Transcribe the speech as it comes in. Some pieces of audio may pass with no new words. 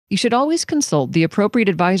You should always consult the appropriate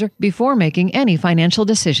advisor before making any financial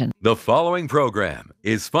decision. The following program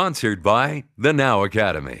is sponsored by the Now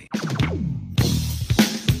Academy. I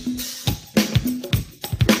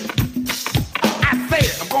say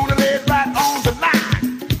I'm gonna lay it right on the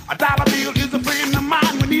line. A dollar bill is a friend of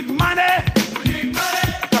mine. We need money. We need money.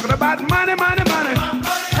 Talking about money, money, money.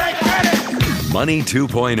 Hey, credit. Money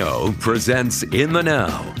 2.0 presents In the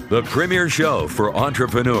Now, the premier show for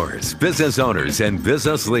entrepreneurs, business owners, and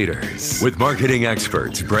business leaders. With marketing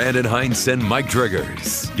experts Brandon Hintz and Mike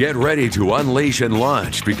Driggers. Get ready to unleash and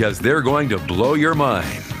launch because they're going to blow your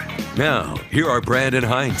mind. Now, here are Brandon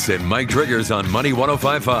Hintz and Mike Driggers on Money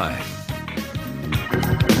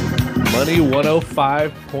 105.5. Money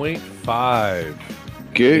 105.5.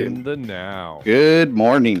 Good. In the Now. Good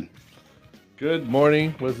morning. Good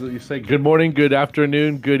morning. What is it you say? Good morning, good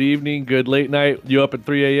afternoon, good evening, good late night. You up at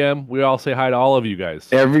 3 a.m.? We all say hi to all of you guys.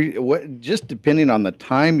 Just depending on the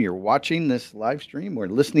time you're watching this live stream or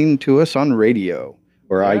listening to us on radio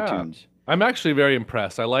or iTunes. I'm actually very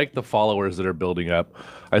impressed. I like the followers that are building up.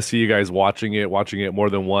 I see you guys watching it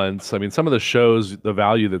more than once. I mean, some of the shows, the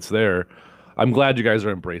value that's there, I'm glad you guys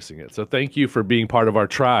are embracing it. So thank you for being part of our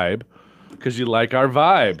tribe because you like our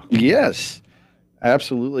vibe. Yes,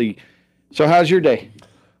 absolutely. So how's your day?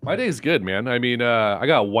 My day's good, man. I mean, I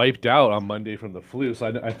got wiped out on Monday from the flu.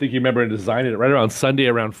 So I think you remember designing it right around Sunday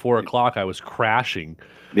around 4 o'clock. I was crashing.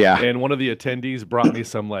 Yeah. And one of the attendees brought me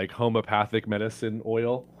some like homeopathic medicine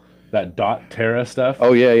oil, that doTERRA stuff.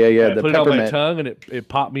 Oh, yeah. I put it on my tongue and it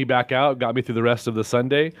popped me back out, got me through the rest of the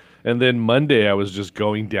Sunday. And then Monday I was just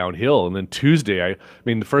going downhill. And then Tuesday, I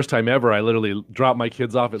mean, the first time ever, I literally dropped my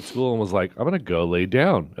kids off at school and was like, I'm going to go lay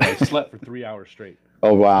down. And I slept for 3 hours straight.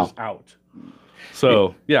 Oh, wow. Just out.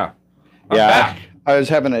 So, yeah. I'm yeah, back. I was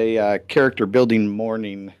having a character building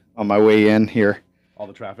morning on my way in here. All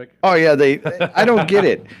the traffic? Oh, yeah. I don't get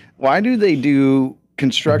it. Why do they do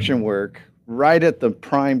construction work right at the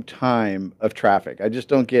prime time of traffic? I just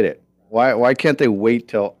don't get it. Why can't they wait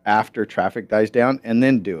till after traffic dies down and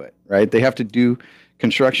then do it, right? They have to do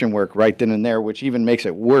construction work right then and there, which even makes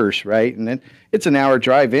it worse, right? And then it's an hour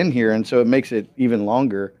drive in here, and so it makes it even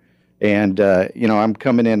longer. And, I'm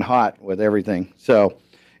coming in hot with everything. So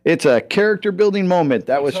it's a character building moment.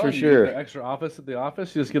 That was for sure. You get the extra office at the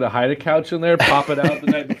office. You just get a hide couch in there, pop it out the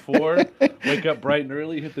night before, wake up bright and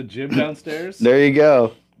early, hit the gym downstairs. There you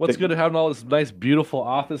go. What's good at having all this nice, beautiful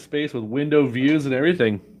office space with window views and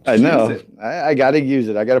everything? I know. I got to use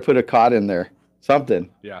it. I got to put a cot in there. Something.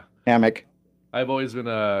 Yeah. Hammock. I've always been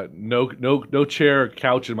no chair or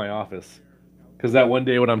couch in my office. Because that one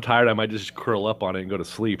day when I'm tired, I might just curl up on it and go to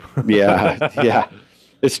sleep. Yeah.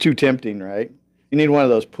 It's too tempting, right? You need one of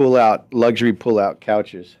those luxury pull-out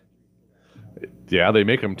couches. Yeah, they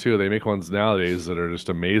make them too. They make ones nowadays that are just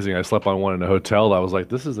amazing. I slept on one in a hotel. I was like,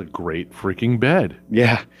 this is a great freaking bed.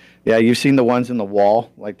 Yeah. You've seen the ones in the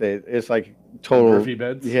wall, it's like total Murphy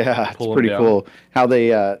beds. Yeah, it's pretty cool. How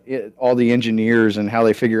they all the engineers and how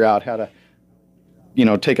they figure out how to,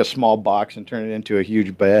 take a small box and turn it into a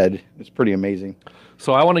huge bed. It's pretty amazing.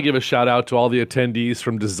 So I want to give a shout out to all the attendees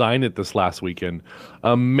from Design It this last weekend.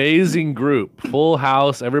 Amazing group, full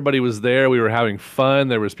house. Everybody was there. We were having fun.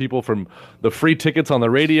 There was people from the free tickets on the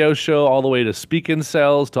radio show all the way to speak in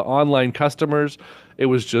sales to online customers. It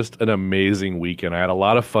was just an amazing weekend. I had a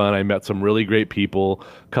lot of fun. I met some really great people.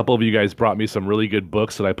 A couple of you guys brought me some really good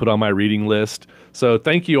books that I put on my reading list. So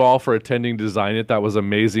thank you all for attending Design It. That was an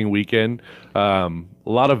amazing weekend. A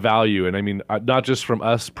lot of value. And I mean, not just from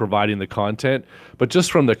us providing the content, but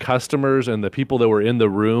just from the customers and the people that were in the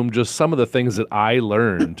room, just some of the things that I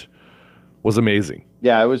learned was amazing.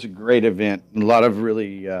 Yeah, it was a great event. A lot of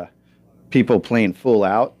really people playing full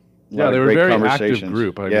out. Yeah, they were a very active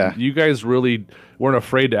group. I mean, you guys really weren't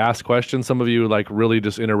afraid to ask questions. Some of you really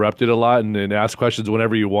just interrupted a lot and asked questions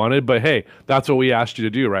whenever you wanted. But hey, that's what we asked you to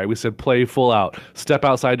do, right? We said play full out, step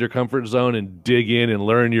outside your comfort zone and dig in and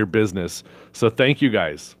learn your business. So thank you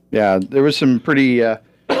guys. Yeah, there was some pretty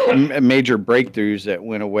major breakthroughs that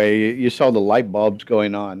went away. You saw the light bulbs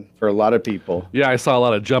going on for a lot of people. Yeah, I saw a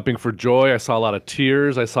lot of jumping for joy. I saw a lot of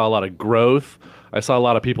tears. I saw a lot of growth. I saw a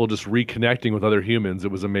lot of people just reconnecting with other humans.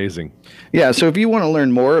 It was amazing. Yeah, so if you want to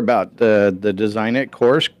learn more about the Design It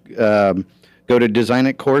course, go to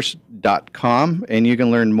designitcourse.com, and you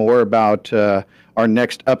can learn more about our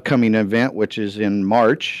next upcoming event, which is in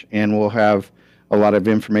March, and we'll have a lot of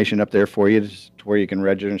information up there for you to where you can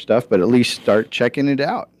register and stuff, but at least start checking it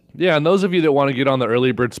out. Yeah, and those of you that want to get on the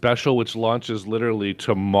early bird special, which launches literally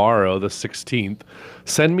tomorrow, the 16th,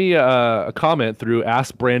 send me a comment through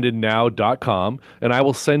askbrandonnow.com, and I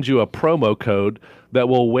will send you a promo code that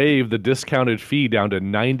will waive the discounted fee down to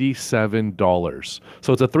 $97.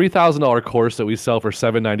 So it's a $3,000 course that we sell for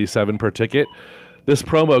 $797 per ticket. This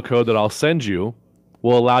promo code that I'll send you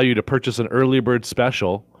will allow you to purchase an early bird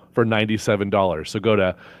special for $97. So go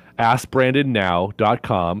to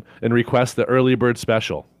askbrandonnow.com and request the early bird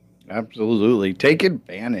special. Absolutely. Take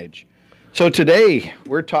advantage. So today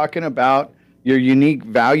we're talking about your unique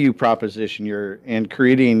value proposition, and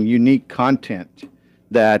creating unique content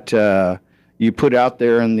that you put out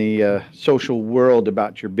there in the social world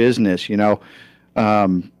about your business. What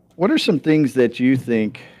are some things that you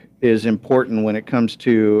think is important when it comes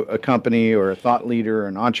to a company or a thought leader or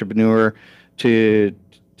an entrepreneur to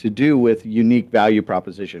do with unique value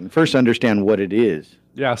proposition? First, understand what it is.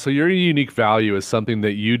 Yeah, so your unique value is something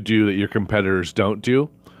that you do that your competitors don't do,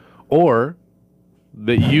 or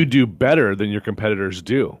that you do better than your competitors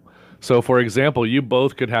do. So, for example, you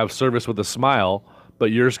both could have service with a smile,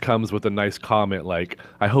 but yours comes with a nice comment like,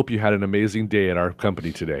 I hope you had an amazing day at our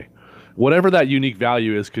company today. Whatever that unique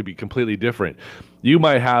value is could be completely different. You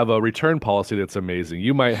might have a return policy that's amazing.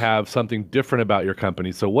 You might have something different about your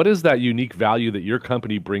company. So what is that unique value that your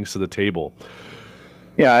company brings to the table?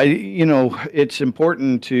 Yeah, it's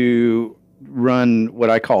important to run what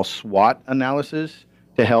I call SWOT analysis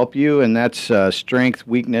to help you, and that's strength,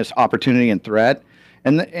 weakness, opportunity, and threat.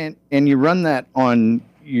 And you run that on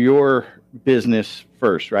your business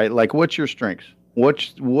first, right? Like, what's your strengths?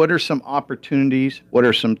 What are some opportunities? What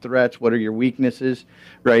are some threats? What are your weaknesses,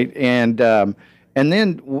 right? And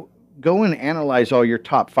then go and analyze all your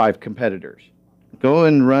top 5 competitors. Go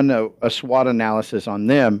and run a SWOT analysis on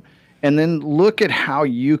them, and then look at how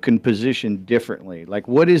you can position differently. Like,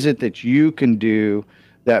 what is it that you can do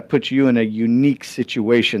that puts you in a unique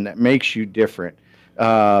situation that makes you different?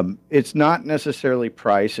 It's not necessarily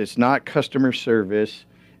price. It's not customer service.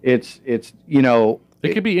 It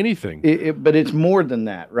could be anything. But it's more than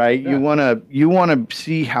that, right? Yeah. You want to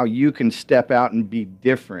see how you can step out and be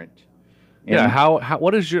different. And yeah,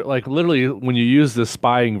 what is your, like, literally when you use the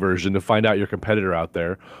spying version to find out your competitor out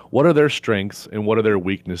there, what are their strengths and what are their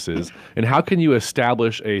weaknesses? And how can you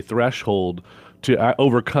establish a threshold to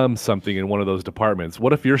overcome something in one of those departments?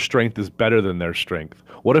 What if your strength is better than their strength?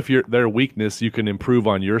 What if their weakness you can improve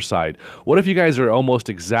on your side? What if you guys are almost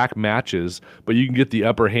exact matches, but you can get the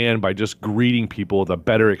upper hand by just greeting people with a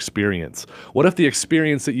better experience? What if the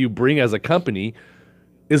experience that you bring as a company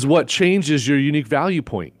is what changes your unique value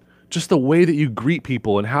point? Just the way that you greet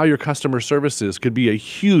people and how your customer service is could be a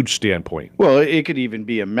huge standpoint. Well, it could even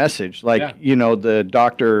be a message, like, the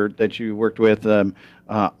doctor that you worked with,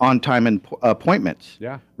 on-time appointments.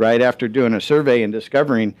 Yeah. Right after doing a survey and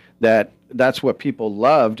discovering that that's what people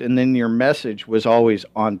loved, and then your message was always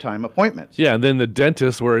on-time appointments. Yeah, and then the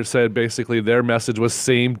dentist, where it said basically their message was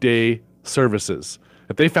same-day services.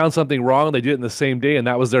 If they found something wrong, they did it in the same day, and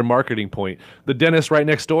that was their marketing point. The dentist right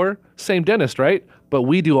next door, same dentist, right? But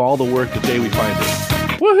we do all the work the day we find it.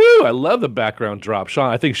 Woohoo! I love the background drop.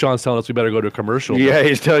 Sean, I think Sean's telling us we better go to a commercial. Yeah,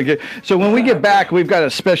 he's telling you. So when we get back, we've got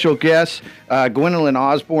a special guest, Gwendolyn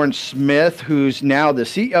Osborne-Smith, who's now the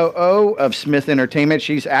COO of Smith Entertainment.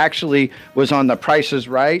 She's actually was on The Price is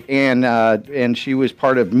Right, and she was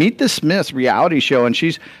part of Meet the Smiths reality show, and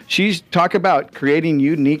she's talking about creating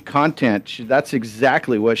unique content. That's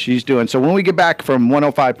exactly what she's doing. So when we get back from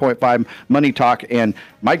 105.5 Money Talk and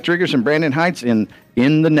Mike Driggers and Brandon Hintz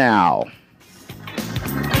in the Now.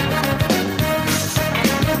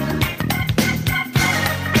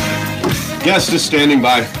 Guest is standing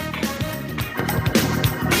by.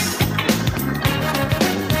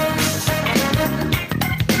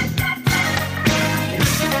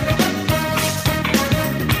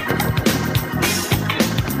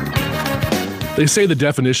 They say the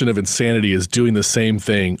definition of insanity is doing the same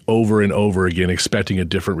thing over and over again, expecting a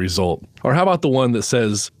different result. Or how about the one that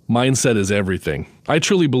says, mindset is everything? I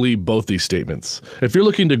truly believe both these statements. If you're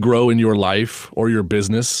looking to grow in your life or your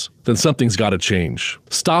business, then something's got to change.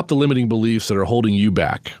 Stop the limiting beliefs that are holding you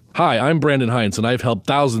back. Hi, I'm Brandon Hintz, and I've helped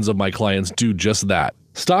thousands of my clients do just that.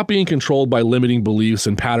 Stop being controlled by limiting beliefs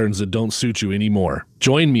and patterns that don't suit you anymore.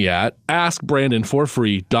 Join me at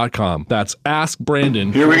askbrandonforfree.com. That's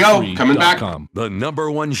askbrandonforfree.com. Here we go. Coming back. The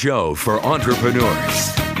 #1 show for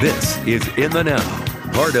entrepreneurs. This is In the Now,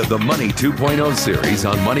 part of the Money 2.0 series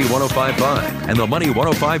on Money 105.5 and the Money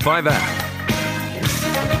 105.5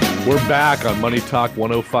 app. We're back on Money Talk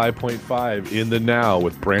 105.5 In the Now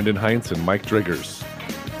with Brandon Hintz and Mike Driggers.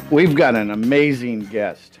 We've got an amazing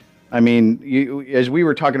guest. I mean, as we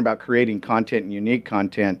were talking about creating content and unique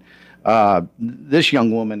content, this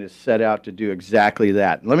young woman is set out to do exactly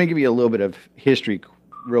that. Let me give you a little bit of history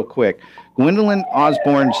real quick. Gwendolyn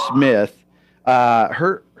Osborne-Smith,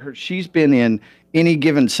 she's been in Any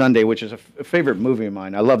Given Sunday, which is a favorite movie of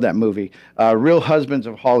mine. I love that movie. Real Husbands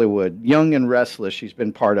of Hollywood, Young and Restless, she's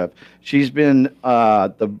been part of. She's been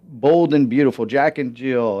The Bold and Beautiful, Jack and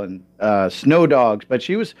Jill, and Snow Dogs. But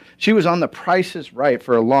she was on The Price is Right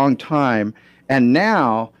for a long time, and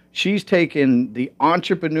now she's taken the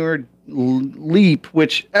entrepreneur leap,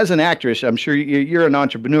 which as an actress, I'm sure you're an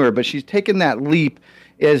entrepreneur, but she's taken that leap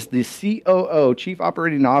as the COO, Chief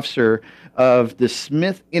Operating Officer of the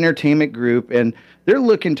Smith Entertainment Group, and they're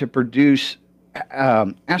looking to produce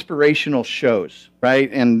aspirational shows,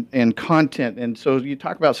 right, and content. And so you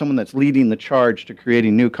talk about someone that's leading the charge to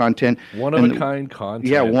creating new content. One-of-a-kind content.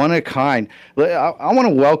 Yeah, one-of-a-kind. I want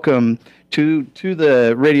to welcome to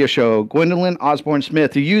the radio show Gwendolyn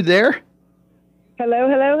Osborne-Smith. Are you there? Hello,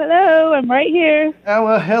 hello, hello. I'm right here. Oh,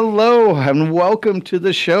 well, hello, and welcome to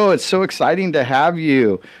the show. It's so exciting to have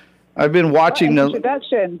you. I've been watching the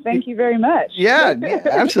introduction. Thank you very much. Yeah,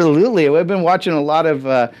 absolutely. I've been watching a lot of,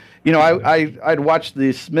 I'd watch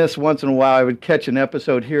the Smiths once in a while. I would catch an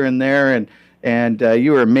episode here and there, and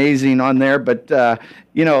you were amazing on there. But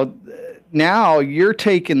now you're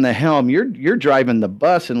taking the helm. You're driving the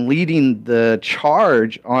bus and leading the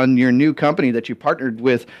charge on your new company that you partnered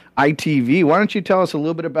with ITV. Why don't you tell us a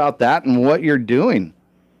little bit about that and what you're doing?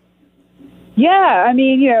 Yeah, I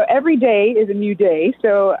mean, every day is a new day.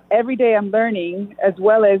 So every day I'm learning, as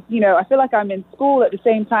well as, I feel like I'm in school at the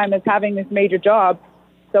same time as having this major job.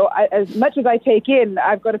 So as much as I take in,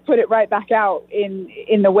 I've got to put it right back out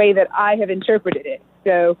in the way that I have interpreted it.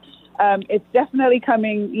 So it's definitely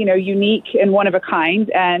coming, unique and one of a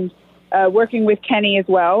kind, and working with Kenny as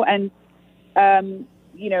well. And,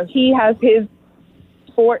 he has his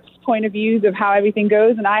sports point of views of how everything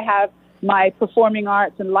goes, and I have my performing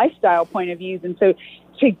arts and lifestyle point of views. And so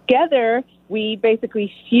together we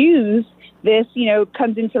basically fuse this,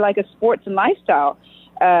 comes into like a sports and lifestyle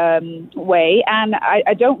way. And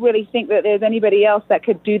I don't really think that there's anybody else that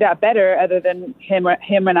could do that better other than him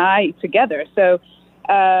and I together. So,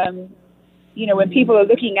 when people are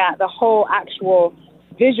looking at the whole actual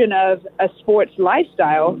vision of a sports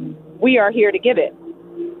lifestyle, we are here to give it.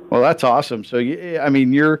 Well, that's awesome. So, I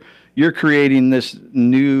mean, you're creating this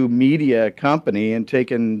new media company and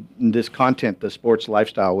taking this content, the sports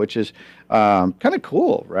lifestyle, which is kind of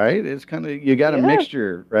cool, right? It's kind of, you got a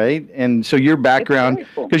mixture, right? And so your background,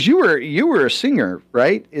 because you were a singer,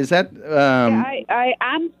 right? Is that? I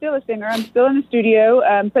am still a singer. I'm still in the studio,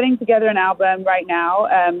 putting together an album right now,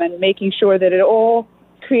 and making sure that it all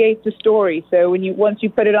creates a story. So once you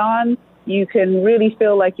put it on, you can really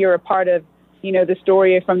feel like you're a part of, the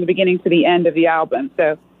story from the beginning to the end of the album.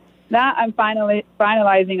 So that I'm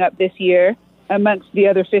finalizing up this year, amongst the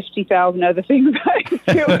other 50,000 other things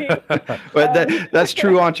I'm doing. But that's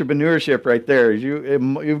true entrepreneurship right there.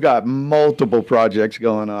 You've got multiple projects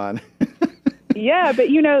going on. Yeah, but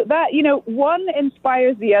one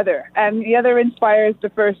inspires the other, and the other inspires the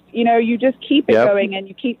first. You just keep it going, and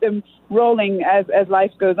you keep them rolling as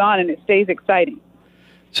life goes on, and it stays exciting.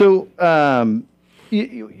 So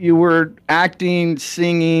you were acting,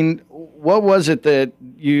 singing. What was it that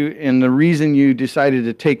and the reason you decided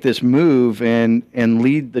to take this move and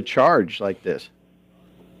lead the charge like this?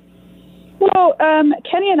 Well,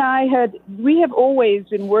 Kenny and I we have always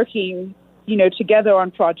been working, together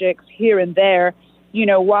on projects here and there,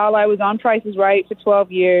 while I was on Price is Right for 12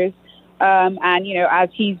 years. And, as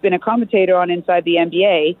he's been a commentator on Inside the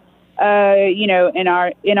NBA,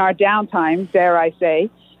 in our downtime, dare I say,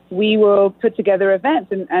 we will put together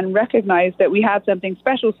events and recognize that we had something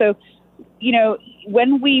special. So,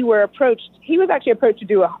 when we were approached, he was actually approached to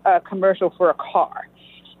do a commercial for a car.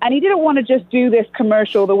 And he didn't want to just do this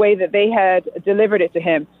commercial the way that they had delivered it to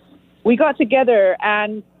him. We got together,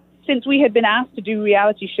 and since we had been asked to do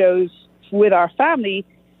reality shows with our family,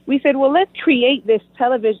 we said, well, let's create this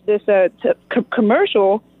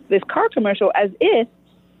commercial, this car commercial, as if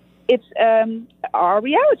it's our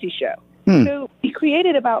reality show. So we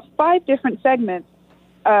created about 5 different segments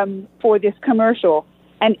for this commercial,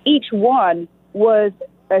 and each one was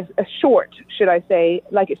a short, should I say,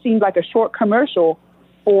 like it seemed like a short commercial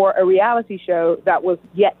for a reality show that was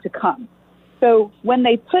yet to come. So when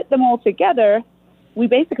they put them all together, we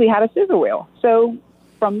basically had a scissor wheel. So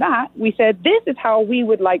from that, we said, this is how we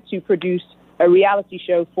would like to produce a reality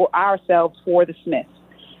show for ourselves, for the Smiths.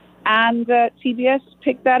 And TBS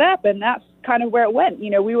picked that up, and that's kind of where it went.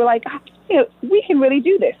 We were like, we can really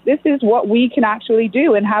do this. This is what we can actually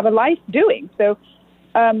do and have a life doing. So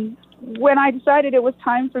when I decided it was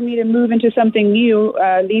time for me to move into something new,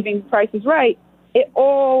 leaving Price is Right, it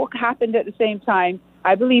all happened at the same time.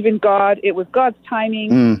 I believe in God. It was God's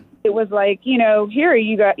timing. It was like, here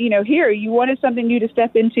you wanted something new to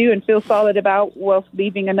step into and feel solid about whilst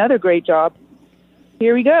leaving another great job.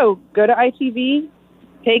 Here we go. Go to ITV,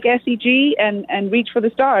 take SEG, and reach for the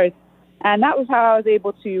stars. And that was how I was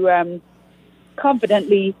able to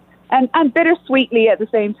confidently and bittersweetly at the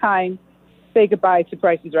same time say goodbye to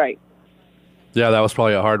Price is Right. Yeah, that was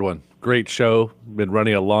probably a hard one. Great show. Been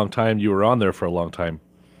running a long time. You were on there for a long time.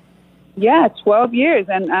 Yeah, 12 years.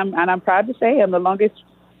 And I'm proud to say I'm the longest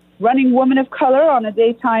running woman of color on a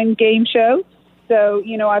daytime game show. So,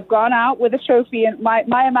 I've gone out with a trophy, and my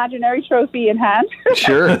imaginary trophy in hand.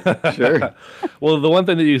 Sure. Well, the one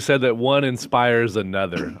thing that you said, that one inspires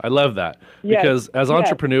another. I love that. Yes. Because as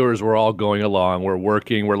entrepreneurs, we're all going along, we're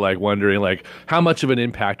working, we're like wondering, like, how much of an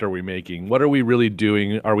impact are we making? What are we really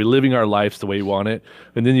doing? Are we living our lives the way we want it?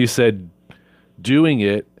 And then you said doing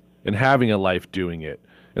it and having a life doing it.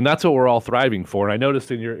 And that's what we're all thriving for. And I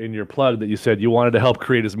noticed in your plug that you said you wanted to help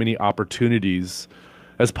create as many opportunities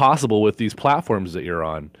as possible with these platforms that you're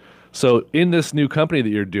on. So in this new company that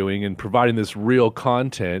you're doing and providing this real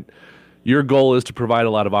content, your goal is to provide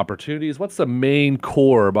a lot of opportunities. What's the main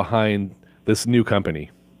core behind this new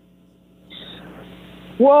company?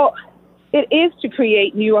 Well, it is to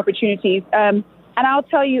create new opportunities. And I'll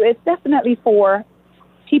tell you, it's definitely for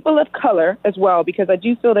people of color as well, because I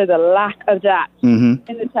do feel there's a lack of that in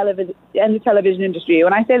the television industry.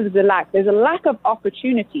 When I say there's a lack of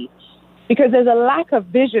opportunity, because there's a lack of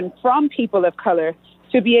vision from people of color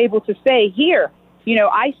to be able to say, here,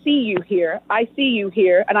 I see you here,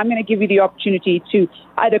 and I'm going to give you the opportunity to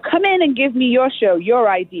either come in and give me your show, your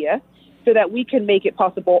idea, so that we can make it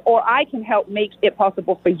possible, or I can help make it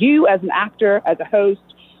possible for you as an actor, as a host,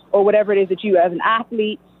 or whatever it is that you as an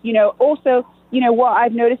athlete. Also, what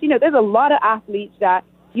I've noticed, there's a lot of athletes that,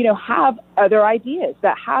 have other ideas,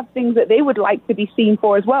 that have things that they would like to be seen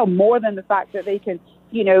for as well, more than the fact that they can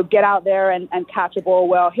get out there and catch a ball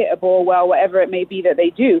well, hit a ball well, whatever it may be that they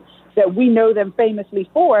do, that we know them famously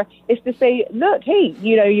for, is to say, look, hey,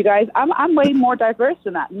 you guys, I'm way more diverse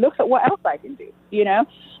than that. Look at what else I can do,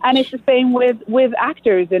 And it's the same with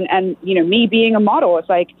actors and me being a model. It's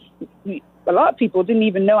like a lot of people didn't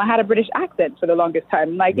even know I had a British accent for the longest time.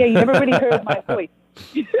 I'm like, yeah, you never really heard my voice.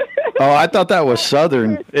 Oh, I thought that was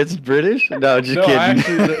Southern. It's British? No, just kidding.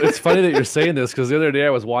 Actually, it's funny that you're saying this, because the other day I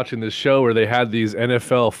was watching this show where they had these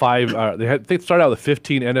NFL they started out with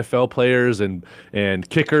 15 NFL players and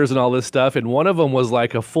kickers and all this stuff, and one of them was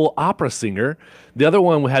like a full opera singer. The other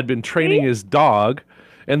one had been training his dog,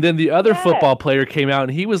 and then the other football player came out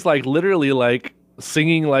and he was like literally like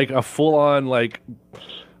singing like a full-on like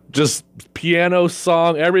just piano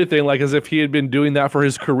song, everything, like as if he had been doing that for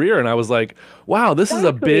his career. And I was like, wow, this is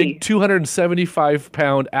a big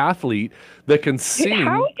 275-pound athlete that can sing.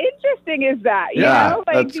 How interesting is that?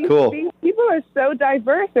 That's cool. These people are so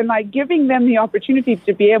diverse, and like giving them the opportunity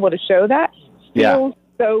to be able to show that feels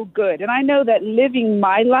so good. And I know that living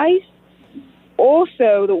my life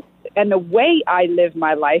also, the way I live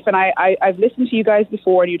my life, and I've listened to you guys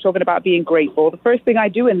before, and you're talking about being grateful. The first thing I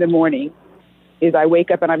do in the morning is I wake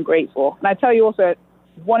up and I'm grateful. And I tell you also,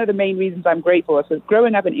 one of the main reasons I'm grateful is because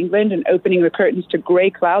growing up in England and opening the curtains to gray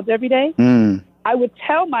clouds every day, I would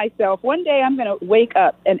tell myself, one day I'm going to wake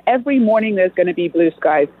up and every morning there's going to be blue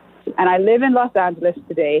skies. And I live in Los Angeles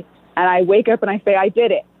today, and I wake up and I say, I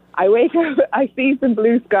did it. I wake up, I see some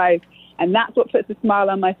blue skies, and that's what puts a smile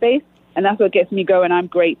on my face, and that's what gets me going. I'm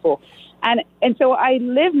grateful. And so I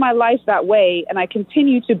live my life that way, and I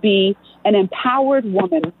continue to be an empowered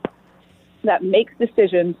woman that makes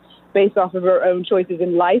decisions based off of her own choices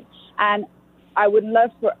in life. And I would love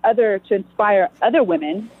for to inspire other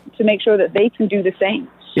women to make sure that they can do the same.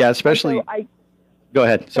 Yeah, especially. So go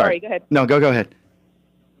ahead. Sorry, go ahead. No, go ahead.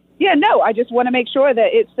 Yeah, no, I just want to make sure that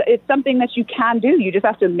it's something that you can do. You just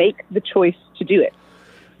have to make the choice to do it.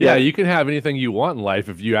 Yeah, you can have anything you want in life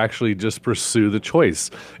if you actually just pursue the choice.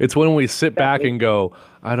 It's when we sit back and go,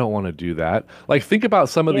 I don't want to do that. Like, think about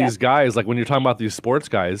some of these guys, like when you're talking about these sports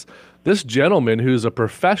guys, this gentleman who's a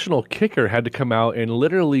professional kicker had to come out and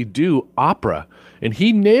literally do opera, and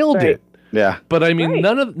he nailed it. Yeah. But I mean,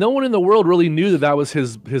 no one in the world really knew that was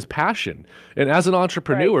his passion. And as an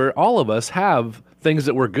entrepreneur, all of us have things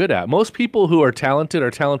that we're good at. Most people who are talented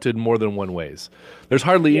in more than one ways. There's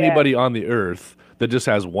hardly anybody on the earth that just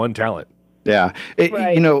has one talent. Yeah.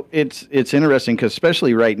 It's interesting because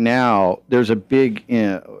especially right now, there's a big,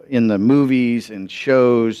 the movies and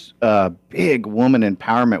shows big woman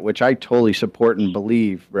empowerment, which I totally support and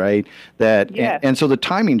believe, right? That Yes. and so the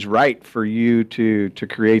timing's right for you to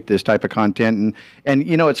create this type of content. And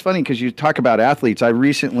you know, it's funny because you talk about athletes. I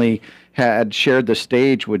recently had shared the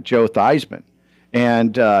stage with Joe Theismann,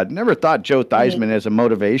 and never thought Joe Theismann as a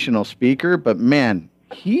motivational speaker, but man,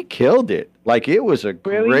 he killed it. Like, it was a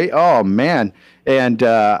great, oh man. And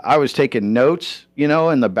I was taking notes, you know,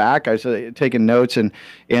 in the back. I was taking notes,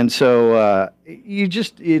 and so you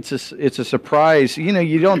just, it's a surprise. You know,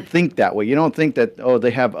 you don't think that way. You don't think that, oh,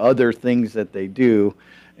 they have other things that they do.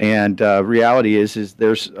 And reality is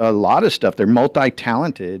there's a lot of stuff. They're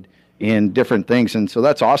multi-talented in different things, and so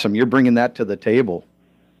that's awesome. You're bringing that to the table.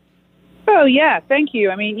 Oh yeah, thank you.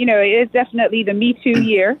 I mean, you know, it is definitely the Me Too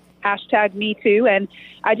year. #MeToo, and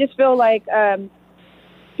I just feel like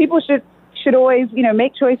people should always, you know,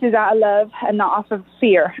 make choices out of love and not off of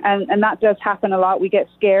fear, and that does happen a lot. We get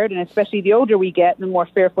scared, and especially the older we get, the more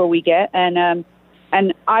fearful we get. And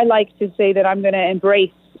I like to say that I'm going to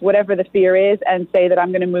embrace whatever the fear is and say that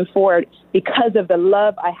I'm going to move forward because of the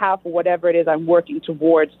love I have for whatever it is I'm working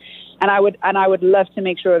towards. And I would love to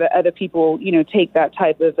make sure that other people, you know, take that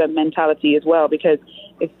type of mentality as well, because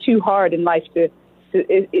it's too hard in life to.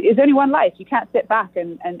 It's only one life. You can't sit back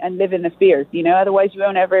and live in the fears, you know, otherwise you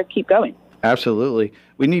won't ever keep going. Absolutely.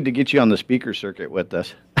 We need to get you on the speaker circuit with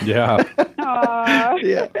us. Yeah.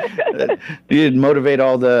 Yeah. You'd motivate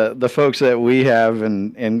all the folks that we have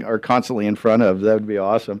and are constantly in front of. That would be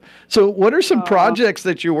awesome. So what are some projects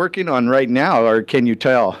that you're working on right now, or can you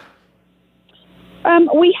tell?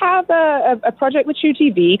 We have a project with True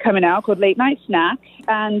TV coming out called Late Night Snack,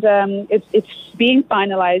 and it's being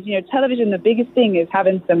finalized. You know, television, the biggest thing is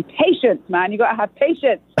having some patience, man. You got to have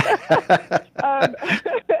patience.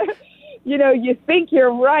 You know, you think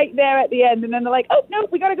you're right there at the end, and then they're like, oh, no,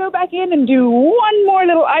 we got to go back in and do one more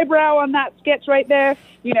little eyebrow on that sketch right there.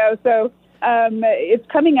 You know, so it's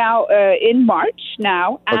coming out in March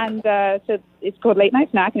now, and so it's called Late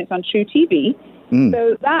Night Snack, and it's on True TV.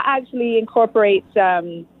 So that actually incorporates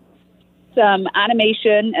some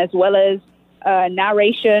animation as well as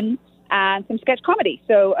narration and some sketch comedy.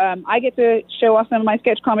 So I get to show off some of my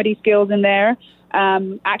sketch comedy skills in there.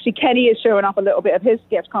 Actually, Kenny is showing off a little bit of his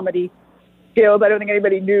sketch comedy skills. I don't think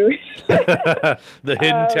anybody knew. The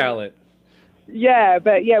hidden talent. Yeah,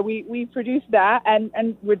 but yeah, we produced that,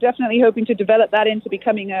 and we're definitely hoping to develop that into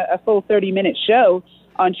becoming a full 30-minute show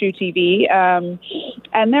on True TV.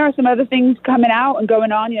 And there are some other things coming out and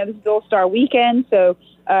going on. You know, this is All-Star Weekend, so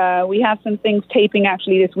we have some things taping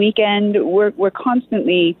actually this weekend. We're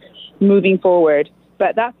constantly moving forward,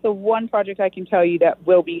 but that's the one project I can tell you that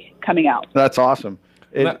will be coming out. That's awesome.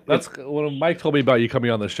 That's when Mike told me about you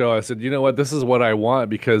coming on the show. I said, you know what, this is what I want,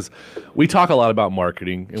 because we talk a lot about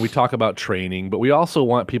marketing and we talk about training, but we also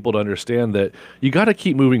want people to understand that you got to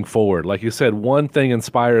keep moving forward. Like you said, one thing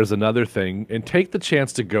inspires another thing, and take the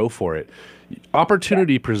chance to go for it.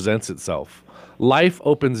 Opportunity presents itself. Life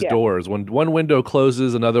opens doors. When one window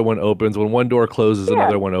closes, another one opens. When one door closes,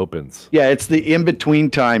 another one opens. Yeah, it's the in-between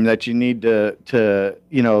time that you need to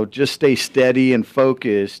you know, just stay steady and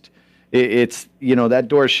focused. It's, you know, that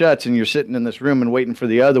door shuts and you're sitting in this room and waiting for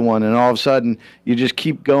the other one, and all of a sudden you just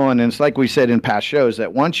keep going. And it's like we said in past shows,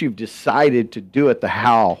 that once you've decided to do it, the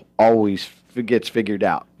how always gets figured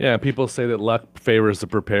out. Yeah, people say that luck favors the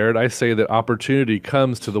prepared. I say that opportunity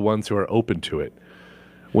comes to the ones who are open to it.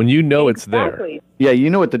 When you know it's there. Yeah, you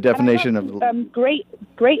know what the definition of... Great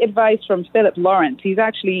advice from Philip Lawrence. He's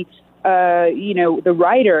actually, you know, the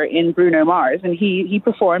writer in Bruno Mars, and he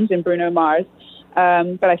performs in Bruno Mars.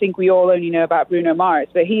 But I think we all only know about Bruno Mars.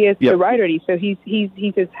 But he is the writer, so he's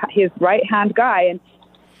his right-hand guy. And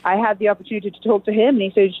I had the opportunity to talk to him, and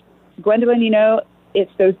he says, Gwendolyn, you know,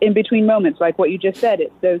 it's those in-between moments, like what you just said.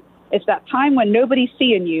 It's that time when nobody's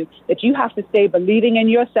seeing you, that you have to stay believing in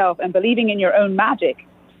yourself and believing in your own magic,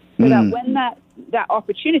 so that when that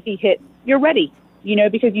opportunity hits, you're ready, you know,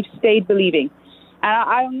 because you've stayed believing. And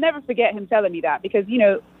I'll never forget him telling me that, because, you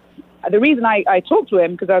know, the reason I talked to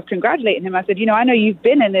him, because I was congratulating him, I said, you know, I know you've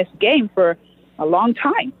been in this game for a long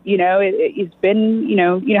time. You know, it's been, you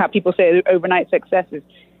know how people say overnight success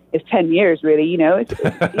is 10 years, really. You know,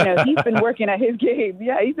 you know, he's been working at his game.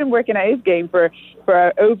 Yeah, he's been working at his game for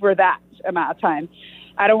over that amount of time.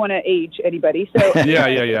 I don't want to age anybody. So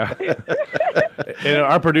yeah. And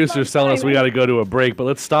our producer's telling us we got to go to a break, but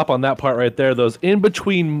let's stop on that part right there. Those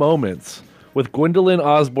in-between moments with Gwendolyn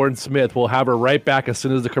Osborne-Smith. We'll have her right back as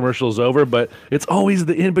soon as the commercial is over, but it's always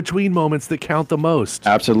the in-between moments that count the most.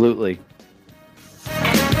 Absolutely.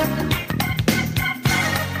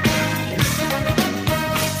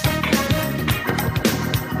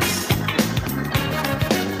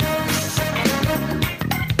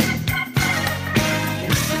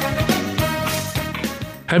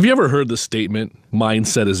 Have you ever heard the statement,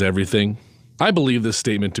 mindset is everything? I believe this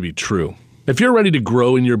statement to be true. If you're ready to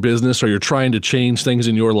grow in your business or you're trying to change things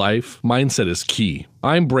in your life, mindset is key.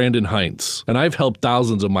 I'm Brandon Hintz, and I've helped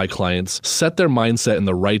thousands of my clients set their mindset in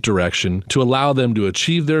the right direction to allow them to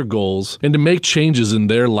achieve their goals and to make changes in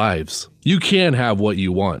their lives. You can have what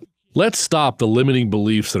you want. Let's stop the limiting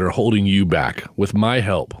beliefs that are holding you back with my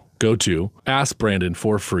help. Go to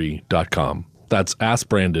askbrandonforfree.com. That's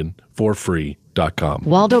askbrandonforfree.com.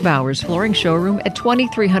 Waldo Bowers Flooring Showroom at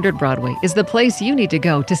 2300 Broadway is the place you need to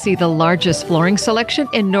go to see the largest flooring selection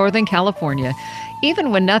in Northern California.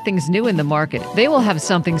 Even when nothing's new in the market, they will have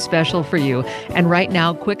something special for you. And right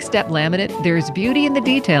now, Quick Step Laminate, There's Beauty in the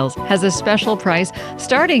Details, has a special price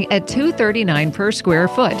starting at $239 per square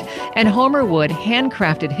foot. And Homer Wood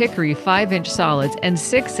handcrafted hickory 5-inch solids and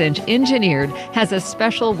 6-inch engineered has a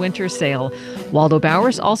special winter sale. Waldo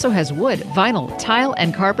Bowers also has wood, vinyl, tile,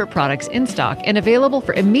 and carpet products in stock and available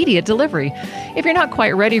for immediate delivery. If you're not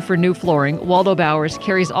quite ready for new flooring, Waldo Bowers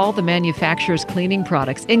carries all the manufacturer's cleaning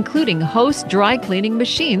products, including Host dry cleaning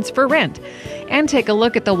machines for rent. And take a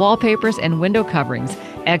look at the wallpapers and window coverings.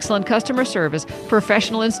 Excellent customer service,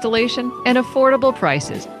 professional installation, and affordable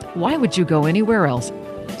prices. Why would you go anywhere else?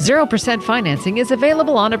 0% financing is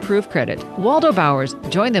available on approved credit. Waldo Bowers.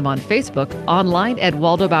 Join them on Facebook, online at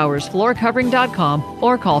waldobowersfloorcovering.com,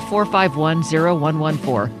 or call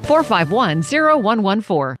 451-0114.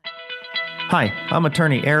 451-0114. Hi, I'm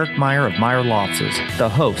attorney Eric Meyer of Meyer Law Offices, the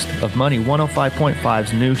host of Money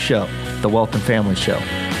 105.5's new show, The Wealth and Family Show.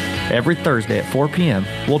 Every Thursday at 4 p.m.,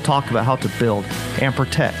 we'll talk about how to build and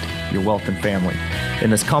protect your wealth and family. In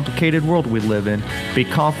this complicated world we live in, be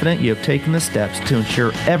confident you have taken the steps to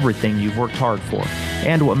ensure everything you've worked hard for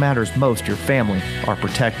and what matters most, your family, are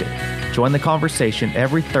protected. Join the conversation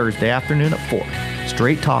every Thursday afternoon at 4.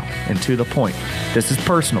 Straight talk and to the point. This is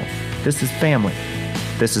personal. This is family.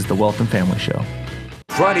 This is the Wealth and Family Show.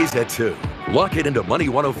 Fridays at 2. Lock it into Money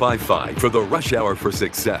 105.5 for the rush hour for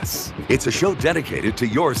success. It's a show dedicated to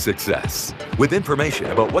your success, with information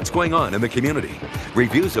about what's going on in the community,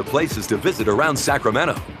 reviews of places to visit around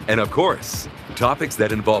Sacramento, and of course, topics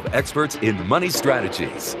that involve experts in money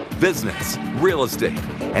strategies, business, real estate,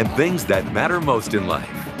 and things that matter most in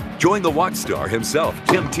life. Join the walk star himself,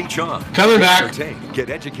 Tim T. Chong. Coming back. Entertain,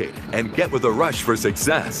 get educated, and get with a rush for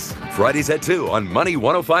success. Fridays at 2 on Money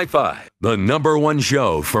 105.5, the #1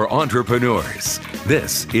 show for entrepreneurs.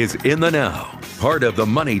 This is In the Now, part of the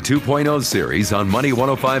Money 2.0 series on Money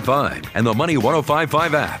 105.5 and the Money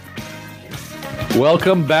 105.5 app.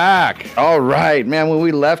 Welcome back. All right, man. When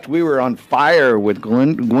we left, we were on fire with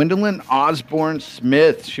Gwendolyn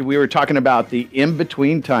Osborne-Smith. We were talking about the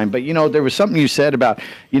in-between time. But, there was something you said about,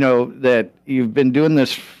 that you've been doing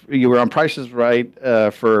this. You were on Price is Right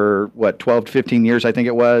for, 12 to 15 years, I think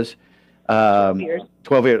it was. 12 years.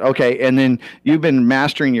 12 years. Okay. And then you've been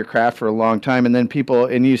mastering your craft for a long time. And then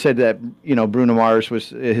and you said that, Bruno Mars was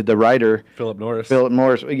the writer. Philip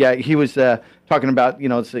Morris. Yeah. He was talking about,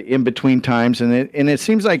 it's the in-between times. And it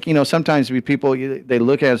seems like, sometimes people, they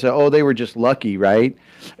look at it and say, oh, they were just lucky. Right.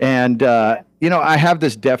 And, I have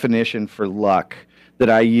this definition for luck that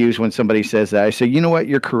I use when somebody says that. I say, you know what?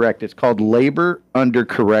 You're correct. It's called labor under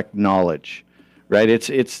correct knowledge. Right.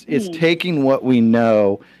 It's taking what we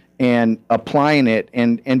know and applying it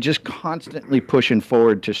and just constantly pushing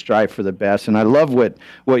forward to strive for the best. And I love what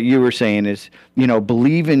you were saying is,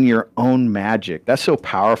 believe in your own magic. That's so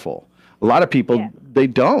powerful. A lot of people, they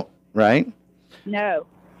don't, right? No.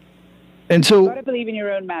 And so, you got to believe in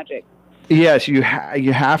your own magic. Yes, you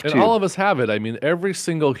have to. And all of us have it. I mean, every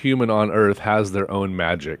single human on earth has their own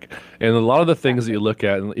magic. And a lot of the things that you look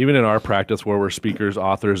at, and even in our practice where we're speakers,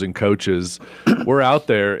 authors, and coaches, we're out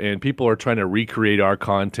there and people are trying to recreate our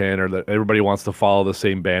content or that everybody wants to follow the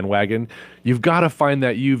same bandwagon. You've got to find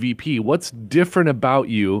that UVP. What's different about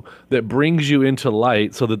you that brings you into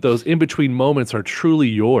light so that those in-between moments are truly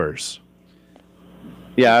yours?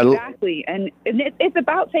 Yeah, exactly. And it's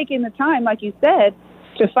about taking the time, like you said,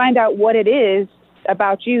 to find out what it is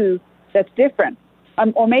about you that's different,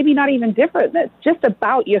 or maybe not even different. That's just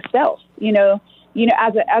about yourself. As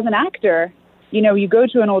an actor, you go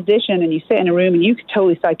to an audition and you sit in a room and you can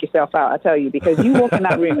totally psych yourself out. I tell you, because you walk in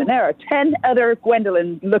that room and there are 10 other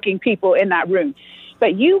Gwendolyn-looking people in that room,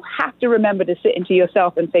 but you have to remember to sit into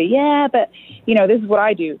yourself and say, yeah, but this is what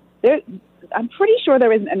I do. I'm pretty sure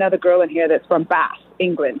there isn't another girl in here that's from Bath,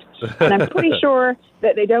 England. And I'm pretty sure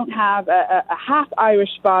that they don't have a half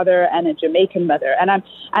Irish father and a Jamaican mother. And and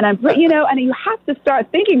you have to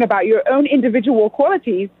start thinking about your own individual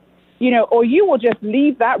qualities, or you will just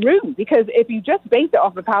leave that room. Because if you just base it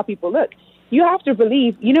off of how people look, you have to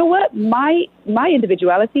believe, you know what? My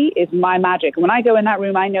individuality is my magic. When I go in that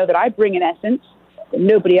room, I know that I bring an essence that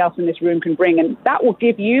nobody else in this room can bring. And that will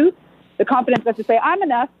give you the confidence to say, I'm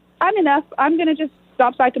enough. I'm going to just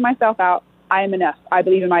stop psyching myself out. I am enough. I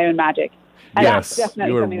believe in my own magic. And yes,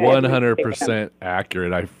 you are 100%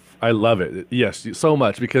 accurate. I love it. Yes, so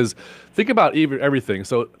much, because think about everything.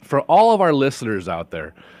 So for all of our listeners out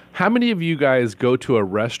there, how many of you guys go to a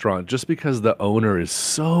restaurant just because the owner is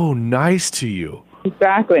so nice to you?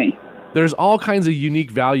 Exactly. There's all kinds of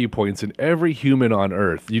unique value points in every human on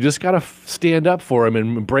earth. You just got to stand up for them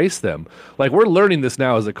and embrace them. Like, we're learning this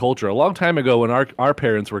now as a culture. A long time ago when our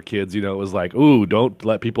parents were kids, it was like, ooh, don't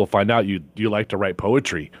let people find out you like to write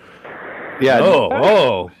poetry. Yeah.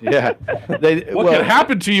 Oh. Yeah. What could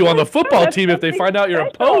happen to you on the football team if they find out you're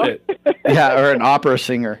a poet? Yeah, or an opera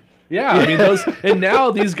singer. Yeah, I mean, and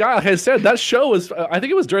now these guys, like I said, that show was, I think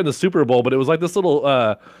it was during the Super Bowl, but it was like this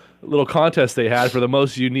little contest they had for the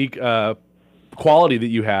most unique quality that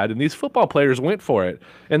you had, and these football players went for it.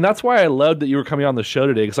 And that's why I loved that you were coming on the show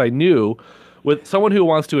today, because I knew with someone who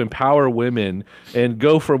wants to empower women and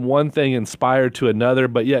go from one thing inspired to another,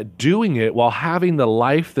 but yet doing it while having the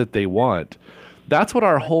life that they want, that's what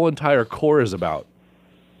our whole entire core is about.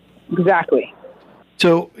 Exactly.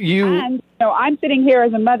 So And, I'm sitting here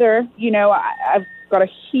as a mother, I've got a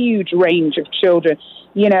huge range of children.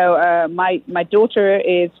 My daughter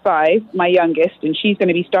is 5, my youngest, and she's going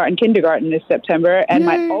to be starting kindergarten this September. And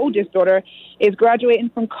my oldest daughter is graduating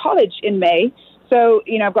from college in May. So,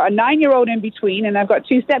 I've got a 9-year-old in between, and I've got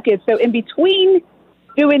 2 stepkids. So in between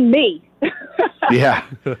doing me, yeah,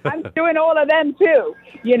 I'm doing all of them too,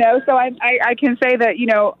 So I can say that,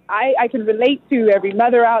 I can relate to every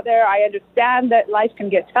mother out there. I understand that life can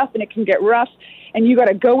get tough and it can get rough, and you got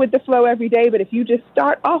to go with the flow every day. But if you just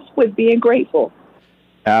start off with being grateful.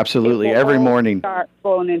 Absolutely. Every morning. Start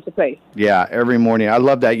falling into place. Yeah, every morning. I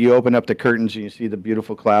love that. You open up the curtains and you see the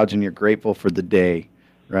beautiful clouds and you're grateful for the day,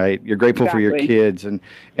 right? You're grateful for your kids. And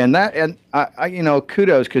I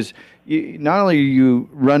kudos, because not only are you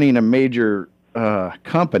running a major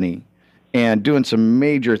company and doing some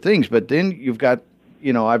major things, but then you've got,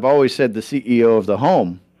 I've always said the CEO of the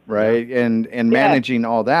home, right? And managing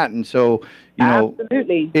all that. And so,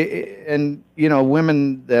 absolutely.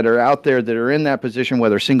 Women that are out there that are in that position,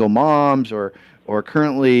 whether single moms or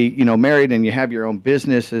currently, married, and you have your own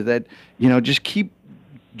business, is that, just keep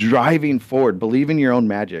driving forward, believe in your own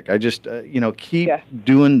magic. I just, keep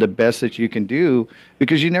doing the best that you can do,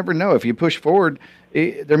 because you never know. If you push forward,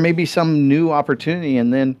 there may be some new opportunity,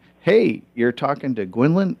 and then, hey, you're talking to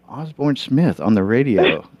Gwendolyn Osborne-Smith on the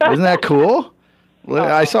radio. Isn't that cool?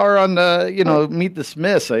 I saw her on Meet the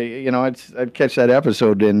Smiths. I'd catch that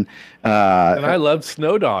episode, and I loved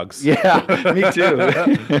Snow Dogs. Yeah, me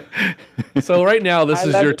too. So right now, this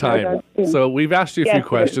is your time. So we've asked you a few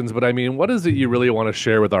questions, but I mean, what is it you really want to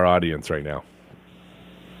share with our audience right now?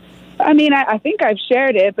 I mean, I think I've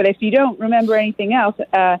shared it, but if you don't remember anything else,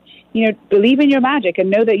 believe in your magic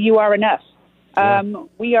and know that you are enough.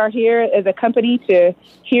 We are here as a company to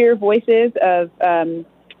hear voices of,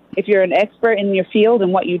 if you're an expert in your field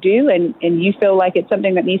and what you do, and you feel like it's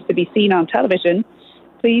something that needs to be seen on television,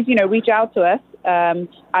 please, reach out to us.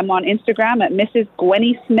 I'm on Instagram at Mrs.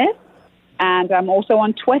 Gwenny Smith, and I'm also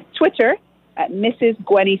on Twitter at Mrs.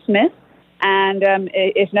 Gwenny Smith. And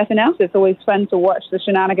if nothing else, it's always fun to watch the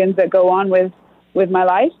shenanigans that go on with my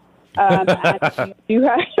life. Well,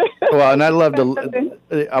 and I love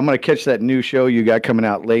I'm going to catch that new show you got coming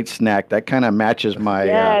out, Late Snack. That kind of matches my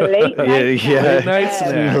late night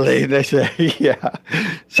snack. Late night snack. Yeah.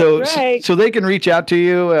 So they can reach out to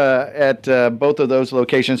you at both of those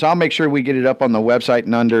locations. I'll make sure we get it up on the website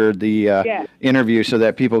and under the interview, so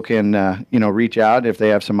that people can reach out if they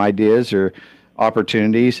have some ideas or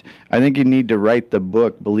opportunities. I think you need to write the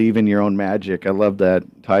book, Believe in Your Own Magic. I love that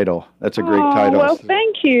title. That's a great title. Well,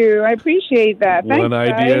 thank you. I appreciate that. One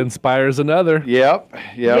idea inspires another. Yep.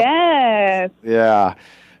 Yes. Yeah.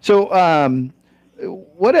 So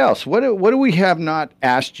what else? What do we have not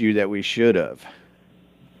asked you that we should have?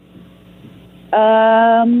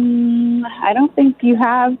 I don't think you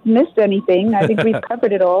have missed anything. I think we've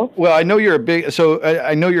covered it all. Well, I know you're a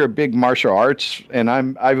big martial arts, and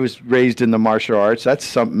I was raised in the martial arts. That's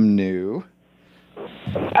something new.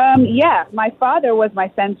 Yeah, my father was my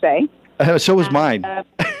sensei. So was mine.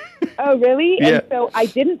 Oh, really? Yeah. And so I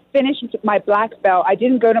didn't finish my black belt. I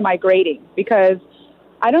didn't go to my grading, because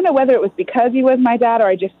I don't know whether it was because he was my dad, or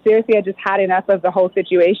I just had enough of the whole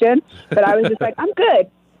situation. But I was just like, I'm good.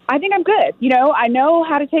 I think I'm good. You know, I know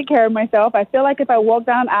how to take care of myself. I feel like if I walk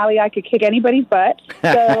down an alley, I could kick anybody's butt.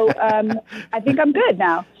 So I think I'm good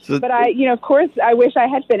now. But of course, I wish I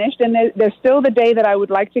had finished. And there's still the day that I would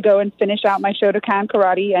like to go and finish out my Shotokan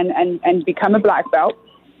karate and become a black belt.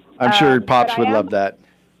 I'm sure Pops would love that.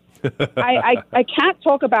 I can't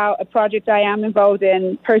talk about a project I am involved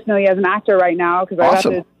in personally as an actor right now because I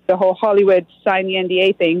got the whole Hollywood sign the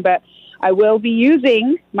NDA thing. But I will be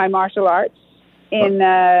using my martial arts in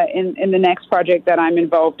the next project that I'm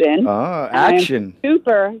involved in. Oh, action!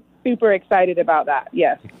 I'm super excited about that.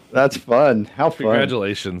 Yes, that's fun. How fun!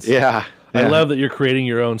 Congratulations! Yeah. I love that you're creating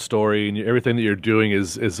your own story, and everything that you're doing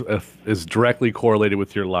is directly correlated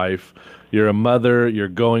with your life. You're a mother. You're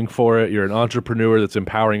going for it. You're an entrepreneur that's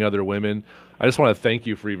empowering other women. I just want to thank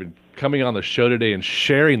you for even coming on the show today and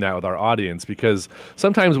sharing that with our audience, because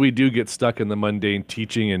sometimes we do get stuck in the mundane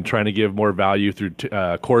teaching and trying to give more value through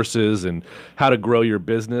courses and how to grow your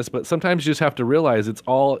business. But sometimes you just have to realize it's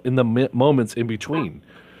all in the moments in between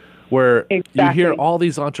where you hear all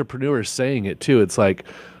these entrepreneurs saying it too. It's like,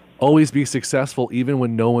 always be successful even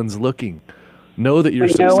when no one's looking. Know that you're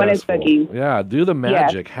successful. No one is looking. Yeah, do the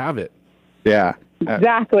magic. Yes. Have it. Yeah.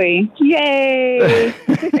 Exactly. Yay!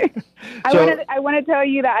 I want to tell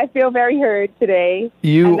you that I feel very heard today,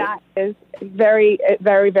 and that is very,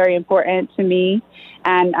 very, very important to me.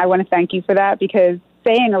 And I want to thank you for that, because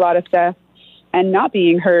saying a lot of stuff and not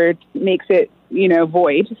being heard makes it,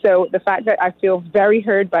 void. So the fact that I feel very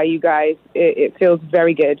heard by you guys, it feels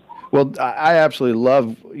very good. Well, I absolutely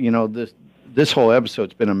love, this whole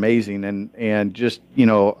episode's been amazing. And just,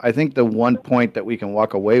 I think the one point that we can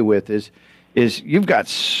walk away with is you've got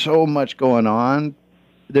so much going on.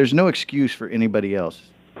 There's no excuse for anybody else.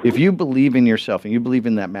 If you believe in yourself and you believe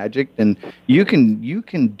in that magic, then you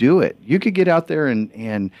can do it. You could get out there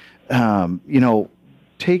and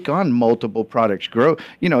take on multiple products, grow.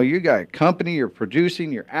 You got a company, you're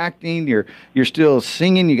producing, you're acting, you're still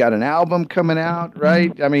singing, you got an album coming out,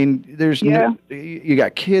 right? I mean, you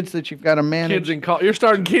got kids that you've got to manage. You're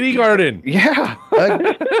starting kindergarten. Yeah.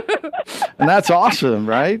 And that's awesome,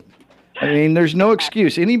 right? I mean, there's no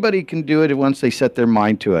excuse. Anybody can do it once they set their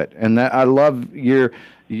mind to it. And I love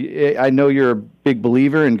I know you're a big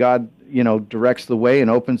believer, and God, directs the way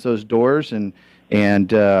and opens those doors, and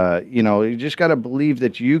you just got to believe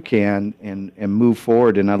that you can and move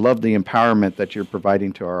forward. And I love the empowerment that you're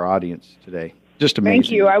providing to our audience today. Just amazing.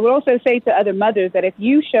 Thank you. I would also say to other mothers that if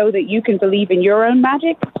you show that you can believe in your own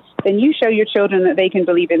magic, then you show your children that they can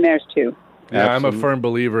believe in theirs too. Yeah, absolutely. I'm a firm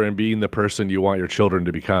believer in being the person you want your children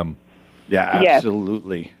to become. Yeah,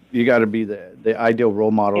 absolutely. Yes. You got to be the ideal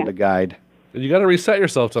role model, the guide. And you got to reset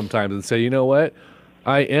yourself sometimes and say, you know what?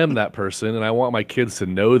 I am that person, and I want my kids to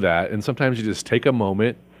know that. And sometimes you just take a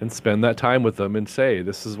moment and spend that time with them and say,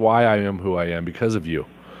 this is why I am who I am, because of you.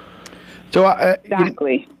 So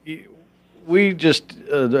exactly. We just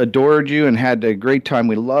adored you and had a great time.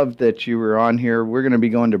 We loved that you were on here. We're going to be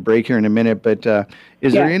going to break here in a minute, but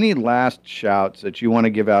is there any last shouts that you want to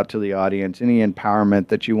give out to the audience, any empowerment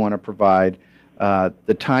that you want to provide?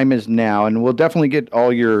 The time is now, and we'll definitely get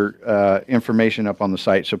all your information up on the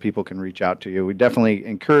site so people can reach out to you. We definitely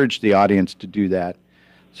encourage the audience to do that.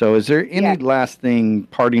 So is there any last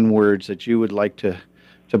parting words that you would like to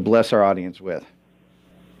bless our audience with?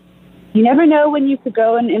 You never know when you could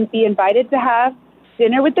go and be invited to have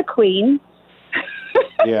dinner with the Queen.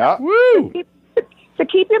 Yeah. Woo! So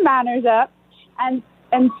keep your manners up and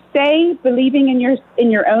stay believing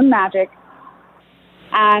in your own magic.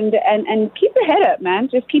 And keep your head up, man.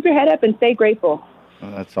 Just keep your head up and stay grateful.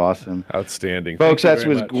 Oh, that's awesome. Outstanding. Folks, that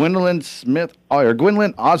was Gwendolyn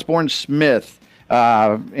Osborne-Smith.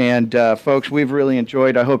 Folks, we've really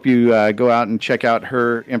enjoyed. I hope you go out and check out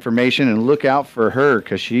her information and look out for her,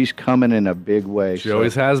 because she's coming in a big way. She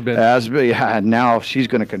always has been. Yeah, now she's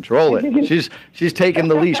going to control it. She's taking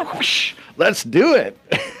the leash. Whoosh, let's do it.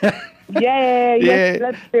 Yeah,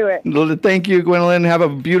 let's do it. Thank you, Gwendolyn. Have a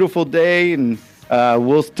beautiful day, and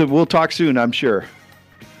we'll talk soon, I'm sure.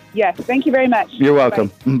 Yes, thank you very much. You're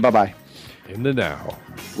welcome. Bye-bye. In the Now.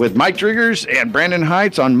 With Mike Driggers and Brandon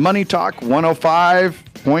Hintz on Money Talk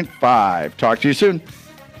 105.5. Talk to you soon.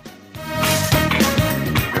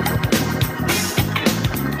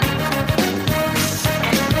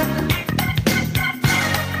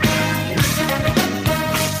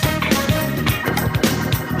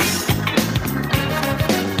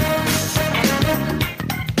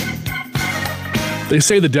 They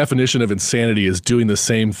say the definition of insanity is doing the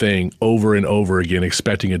same thing over and over again,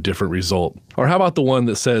 expecting a different result. Or how about the one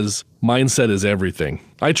that says, mindset is everything?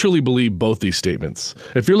 I truly believe both these statements.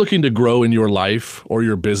 If you're looking to grow in your life or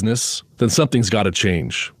your business, then something's got to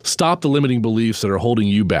change. Stop the limiting beliefs that are holding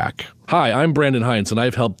you back. Hi, I'm Brandon Hintz, and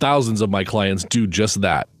I've helped thousands of my clients do just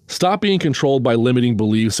that. Stop being controlled by limiting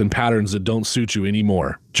beliefs and patterns that don't suit you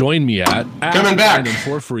anymore. Join me at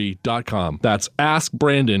AskBrandonForFree.com. That's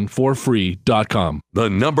AskBrandonForFree.com. The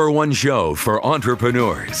 #1 show for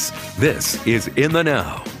entrepreneurs. This is In the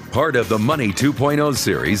Now, part of the Money 2.0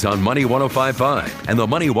 series on Money 105.5 and the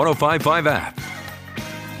Money 105.5 app.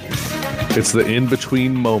 It's the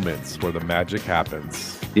in-between moments where the magic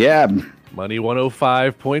happens. Yeah. Money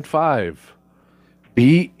 105.5.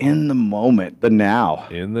 Be in the moment, the now.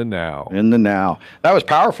 In the now. In the now. That was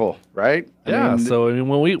powerful, right? Yeah. So I mean,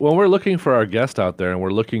 when we're looking for our guest out there and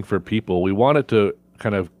we're looking for people, we want it to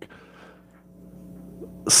kind of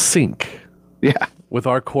sync with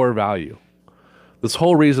our core value. This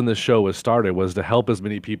whole reason this show was started was to help as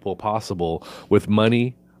many people possible with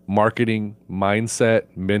money, marketing, mindset,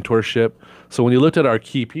 mentorship. So when you looked at our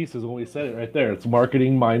key pieces, when we said it right there, it's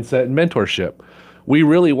marketing, mindset, and mentorship. We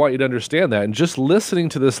really want you to understand that. And just listening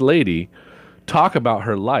to this lady talk about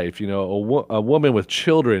her life, you know, a woman with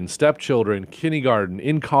children, stepchildren, kindergarten,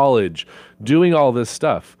 in college, doing all this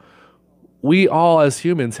stuff. We all as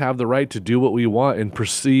humans have the right to do what we want and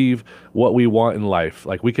perceive what we want in life.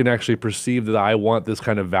 Like we can actually perceive that I want this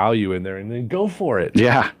kind of value in there and then go for it.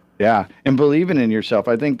 Yeah. Yeah. And believing in yourself.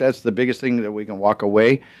 I think that's the biggest thing that we can walk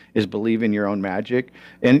away is believe in your own magic.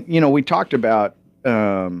 And, you know, we talked about,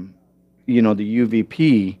 you know, the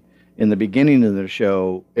UVP in the beginning of the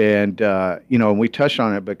show and, you know, and we touched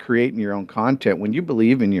on it, but creating your own content. When you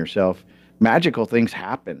believe in yourself, magical things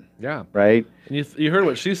happen. Yeah. Right. And you heard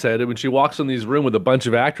what she said. When she walks in these room with a bunch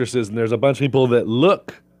of actresses and there's a bunch of people that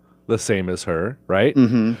look the same as her, right?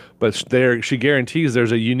 Mm-hmm. But she guarantees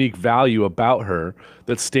there's a unique value about her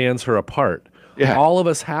that stands her apart. Yeah. All of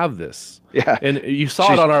us have this. Yeah. And you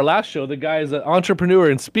saw it on our last show. The guy is an entrepreneur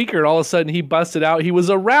and speaker, and all of a sudden he busted out. He was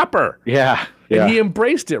a rapper. Yeah. And he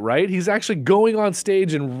embraced it, right? He's actually going on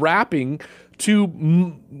stage and rapping to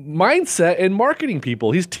mindset and marketing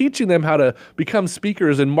people. He's teaching them how to become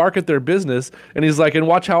speakers and market their business. And he's like, and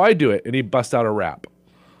watch how I do it. And he busts out a rap.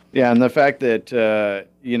 Yeah. And the fact that,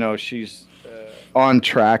 you know, she's on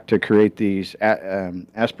track to create these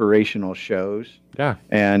aspirational shows. Yeah.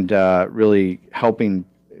 And really helping,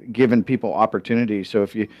 giving people opportunities. So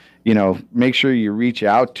if you know, make sure you reach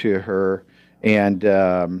out to her and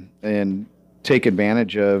take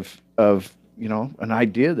advantage of, you know, an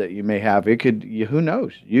idea that you may have. It could, who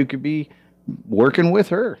knows? You could be working with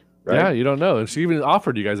her. Right? Yeah, you don't know. And she even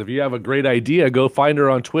offered you guys, if you have a great idea, go find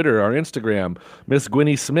her on Twitter or Instagram, Miss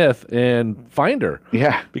Gwynnie Smith, and find her.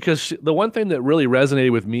 Yeah. Because the one thing that really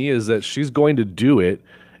resonated with me is that she's going to do it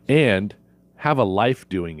and have a life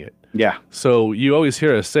doing it. Yeah. So you always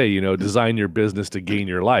hear us say, you know, design your business to gain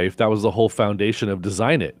your life. That was the whole foundation of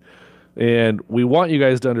Design It. And we want you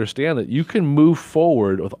guys to understand that you can move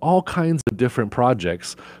forward with all kinds of different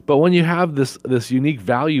projects. But when you have this unique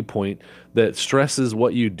value point that stresses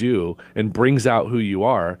what you do and brings out who you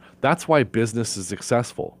are, that's why business is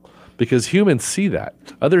successful. Because humans see that.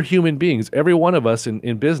 Other human beings, every one of us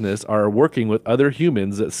in business are working with other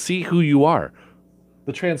humans that see who you are.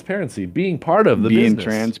 The transparency, being part of the business. Being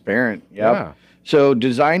transparent, yep. Yeah. So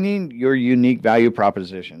designing your unique value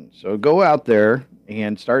proposition. So go out there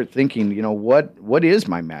and start thinking, you know, what is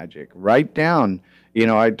my magic? Write down, you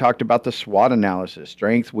know, I talked about the SWOT analysis,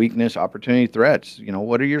 strength, weakness, opportunity, threats. You know,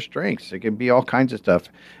 what are your strengths? It can be all kinds of stuff.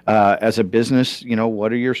 As a business, you know,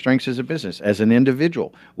 what are your strengths as a business? As an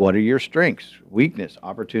individual, what are your strengths, weakness,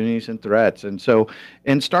 opportunities, and threats? And so,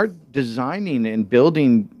 and start designing and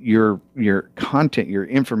building your content, your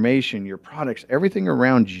information, your products, everything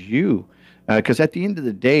around you. Because at the end of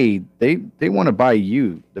the day, they want to buy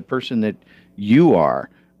you, the person that you are,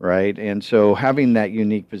 right? And so having that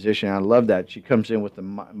unique position, I love that. She comes in with the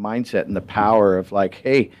mindset and the power of like,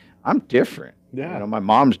 hey, I'm different. Yeah. You know, my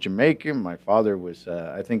mom's Jamaican. My father was,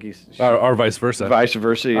 I think or vice versa. Vice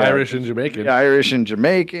versa. Yeah. Irish and Jamaican. Yeah, Irish and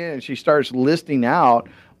Jamaican. And she starts listing out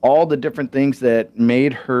all the different things that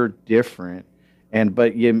made her different.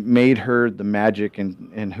 But you made her the magic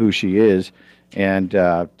and who she is. And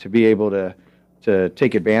to be able to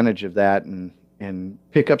take advantage of that and and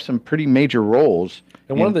pick up some pretty major roles.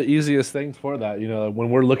 And one of the easiest things for that, when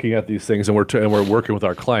we're looking at these things and we're working with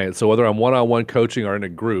our clients, so whether I'm one-on-one coaching or in a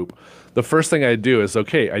group, the first thing I do is,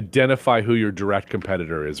 identify who your direct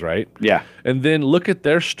competitor is, right? Yeah. And then look at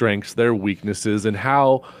their strengths, their weaknesses, and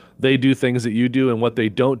how they do things that you do and what they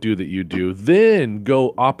don't do that you do. Then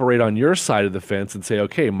go operate on your side of the fence and say,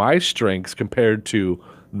 okay, my strengths compared to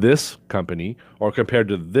this company or compared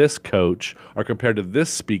to this coach or compared to this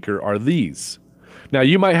speaker are these. Now,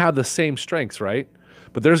 you might have the same strengths, right?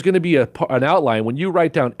 But there's going to be an outline when you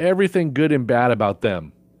write down everything good and bad about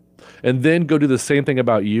them and then go do the same thing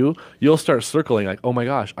about you. You'll start circling like, oh my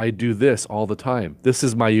gosh, I do this all the time. This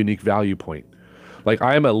is my unique value point. Like,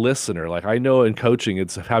 I am a listener. Like, I know in coaching,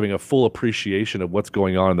 it's having a full appreciation of what's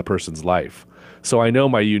going on in the person's life. So I know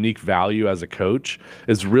my unique value as a coach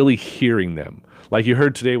is really hearing them. Like you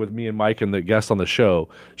heard today with me and Mike and the guest on the show,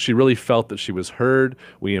 she really felt that she was heard.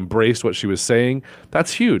 We embraced what she was saying.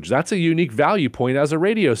 That's huge. That's a unique value point as a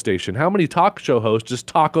radio station. How many talk show hosts just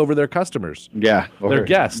talk over their customers? Yeah. Their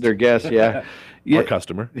guests. Their guests, yeah. Or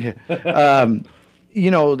customer. Yeah.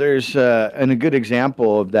 There's a good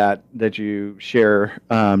example of that you share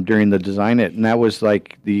during the Design It, and that was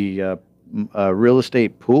like the real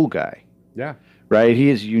estate pool guy. Yeah. Right?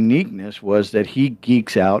 His uniqueness was that he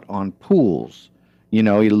geeks out on pools. He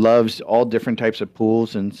loves all different types of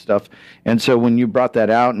pools and stuff. And so when you brought that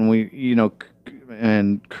out and we,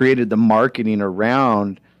 and created the marketing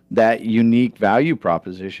around that unique value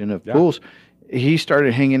proposition of pools, he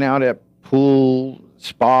started hanging out at pool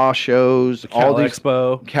spa shows, all these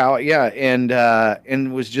Expo,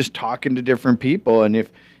 and was just talking to different people. And if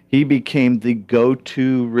he became the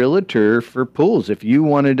go-to realtor for pools, if you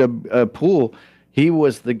wanted a pool, he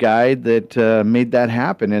was the guy that made that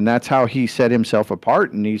happen, and that's how he set himself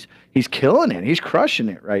apart. And he's killing it. He's crushing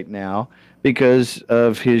it right now because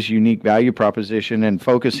of his unique value proposition and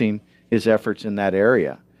focusing his efforts in that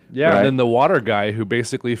area. Yeah, right? And then the water guy who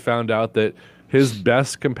basically found out that his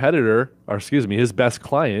best his best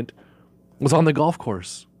client was on the golf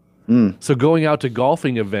course. So going out to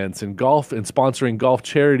golfing events and sponsoring golf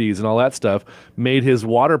charities and all that stuff made his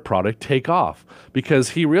water product take off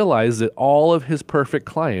because he realized that all of his perfect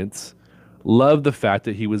clients loved the fact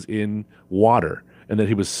that he was in water and that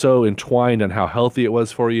he was so entwined on how healthy it was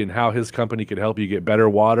for you and how his company could help you get better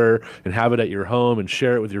water and have it at your home and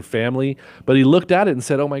share it with your family. But he looked at it and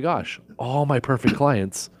said, oh my gosh, all my perfect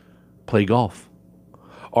clients play golf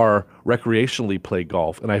or recreationally play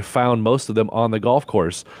golf, and I found most of them on the golf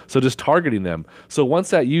course, so just targeting them. So once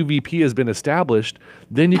that UVP has been established,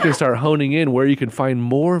 then you can start honing in where you can find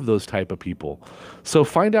more of those type of people. So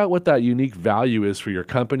find out what that unique value is for your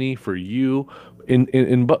company, for you,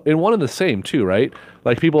 in one and the same too, right?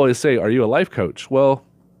 Like people always say, are you a life coach? Well,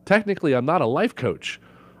 technically I'm not a life coach.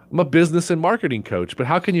 I'm a business and marketing coach, but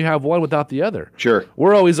how can you have one without the other? Sure.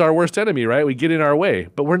 We're always our worst enemy, right? We get in our way,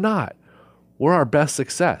 but we're not. We're our best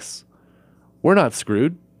success. We're not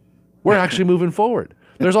screwed. We're actually moving forward.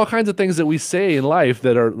 There's all kinds of things that we say in life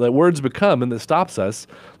that words become and that stops us.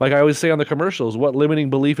 Like I always say on the commercials, what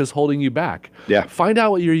limiting belief is holding you back? Yeah. Find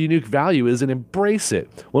out what your unique value is and embrace it.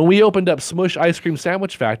 When we opened up Smush Ice Cream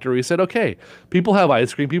Sandwich Factory, we said, okay, people have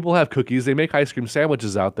ice cream, people have cookies, they make ice cream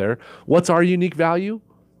sandwiches out there. What's our unique value?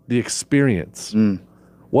 The experience.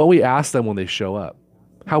 What we ask them when they show up.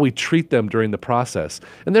 How we treat them during the process.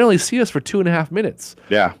 And they only see us for 2.5 minutes.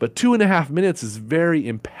 Yeah. But 2.5 minutes is very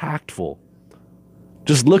impactful.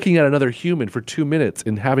 Just looking at another human for 2 minutes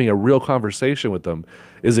and having a real conversation with them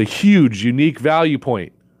is a huge, unique value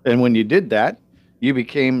point. And when you did that, you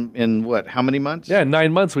became in how many months? Yeah, in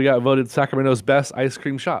 9 months, we got voted Sacramento's best ice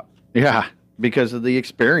cream shop. Yeah, because of the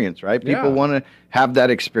experience, right? People want to have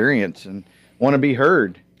that experience and want to be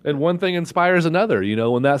heard. And one thing inspires another.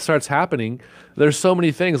 When that starts happening, there's so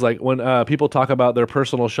many things. Like when people talk about their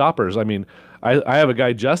personal shoppers. I mean, I have a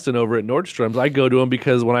guy, Justin, over at Nordstrom's. I go to him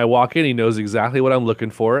because when I walk in, he knows exactly what I'm looking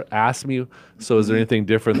for. Asks me, so is there anything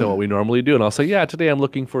different than what we normally do? And I'll say, yeah, today I'm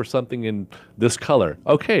looking for something in this color.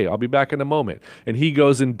 Okay, I'll be back in a moment. And he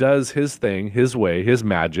goes and does his thing, his way, his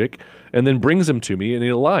magic, and then brings them to me, and he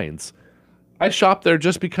aligns. I shop there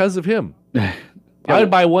just because of him.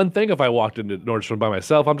 I'd buy one thing if I walked into Nordstrom by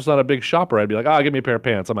myself. I'm just not a big shopper. I'd be like, give me a pair of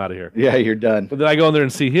pants. I'm out of here. Yeah, you're done. But then I go in there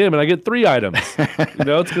and see him, and I get 3 items. It's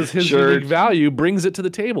because his unique value brings it to the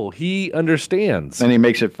table. He understands. And he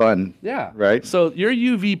makes it fun. Yeah. Right? So your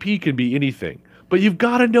UVP can be anything, but you've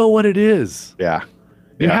got to know what it is. Yeah.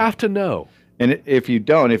 You have to know. And if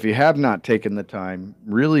you have not taken the time,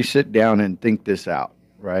 really sit down and think this out.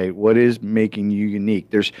 right? What is making you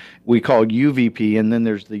unique? We call UVP, and then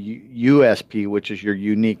there's the USP, which is your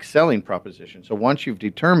unique selling proposition. So once you've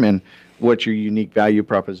determined what's your unique value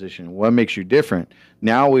proposition, what makes you different,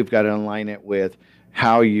 now we've got to align it with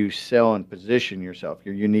how you sell and position yourself,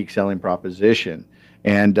 your unique selling proposition.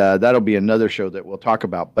 And that'll be another show that we'll talk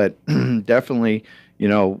about. But definitely,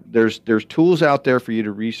 there's tools out there for you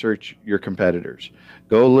to research your competitors.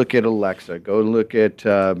 Go look at Alexa. Go look at,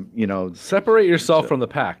 Separate yourself from the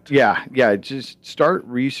pack. Yeah. Just start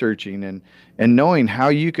researching and knowing how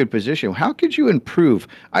you could position. How could you improve?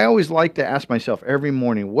 I always like to ask myself every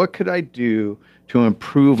morning, what could I do to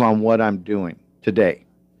improve on what I'm doing today?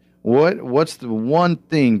 What's the one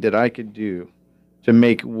thing that I could do to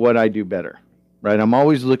make what I do better, right? I'm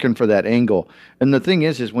always looking for that angle. And the thing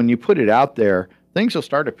is when you put it out there, things will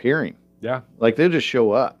start appearing. Yeah. Like they'll just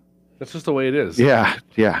show up. That's just the way it is. Yeah.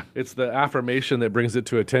 It's the affirmation that brings it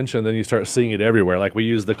to attention, then you start seeing it everywhere. Like we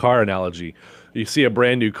use the car analogy. You see a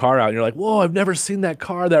brand new car out, and you're like, whoa, I've never seen that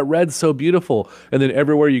car. That red's so beautiful. And then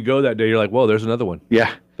everywhere you go that day, you're like, whoa, there's another one.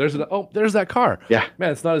 Yeah. There's that car. Yeah.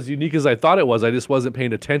 Man, it's not as unique as I thought it was. I just wasn't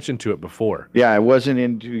paying attention to it before. Yeah, I wasn't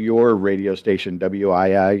into your radio station,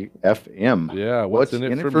 WIIFM. Yeah, what's in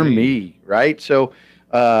it for me, right? So,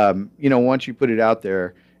 once you put it out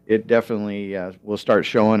there, it definitely will start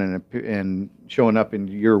showing and showing up in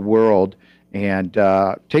your world, and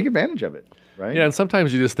take advantage of it, right? Yeah, and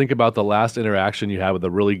sometimes you just think about the last interaction you had with a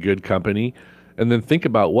really good company, and then think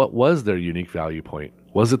about what was their unique value point.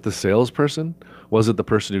 Was it the salesperson? Was it the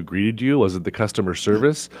person who greeted you? Was it the customer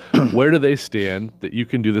service? Where do they stand that you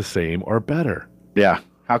can do the same or better? Yeah.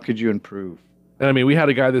 How could you improve? And I mean, we had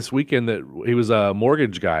a guy this weekend that he was a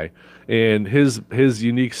mortgage guy, and his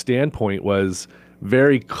unique standpoint was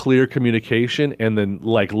very clear communication, and then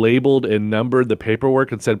like labeled and numbered the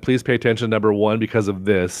paperwork and said, please pay attention to number 1 because of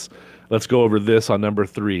this. Let's go over this on number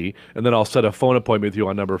 3, and then I'll set a phone appointment with you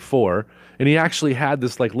on number 4. And he actually had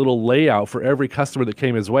this like little layout for every customer that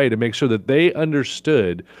came his way to make sure that they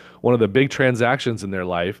understood one of the big transactions in their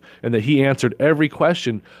life, and that he answered every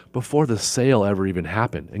question before the sale ever even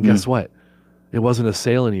happened. And guess what? It wasn't a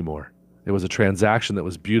sale anymore. It was a transaction that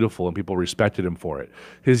was beautiful, and people respected him for it.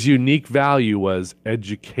 His unique value was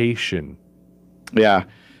education. Yeah.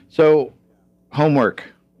 So homework,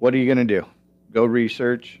 what are you going to do? Go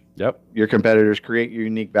research your competitors, create your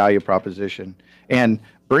unique value proposition, and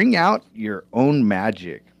bring out your own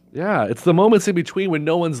magic. Yeah, it's the moments in between when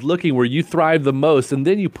no one's looking where you thrive the most, and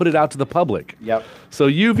then you put it out to the public. Yep. So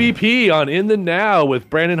UVP on In the Now with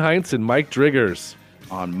Brandon Hintz and Mike Driggers.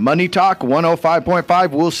 On Money Talk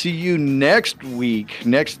 105.5, we'll see you next week,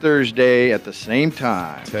 next Thursday at the same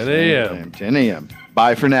time. 10 a.m. 10 a.m.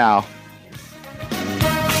 Bye for now.